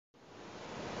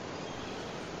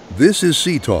This is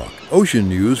Sea Talk, ocean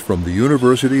news from the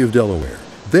University of Delaware.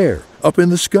 There, up in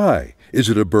the sky. Is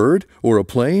it a bird or a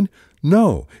plane?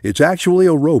 No, it's actually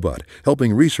a robot,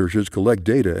 helping researchers collect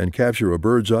data and capture a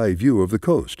bird's-eye view of the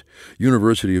coast.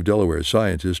 University of Delaware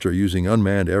scientists are using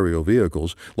unmanned aerial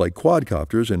vehicles like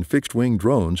quadcopters and fixed-wing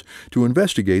drones to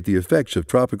investigate the effects of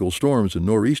tropical storms and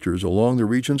nor'easters along the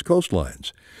region's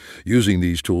coastlines. Using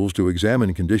these tools to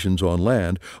examine conditions on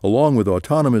land, along with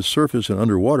autonomous surface and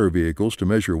underwater vehicles to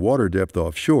measure water depth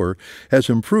offshore, has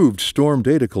improved storm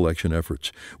data collection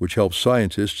efforts, which helps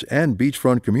scientists and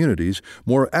beachfront communities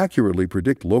more accurately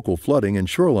predict local flooding and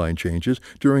shoreline changes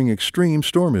during extreme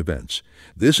storm events.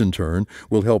 This, in turn,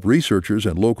 will help researchers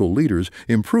and local leaders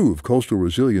improve coastal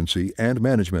resiliency and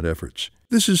management efforts.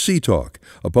 This is Sea Talk,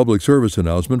 a public service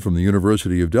announcement from the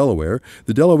University of Delaware,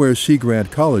 the Delaware Sea Grant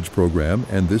College program,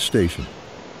 and this station.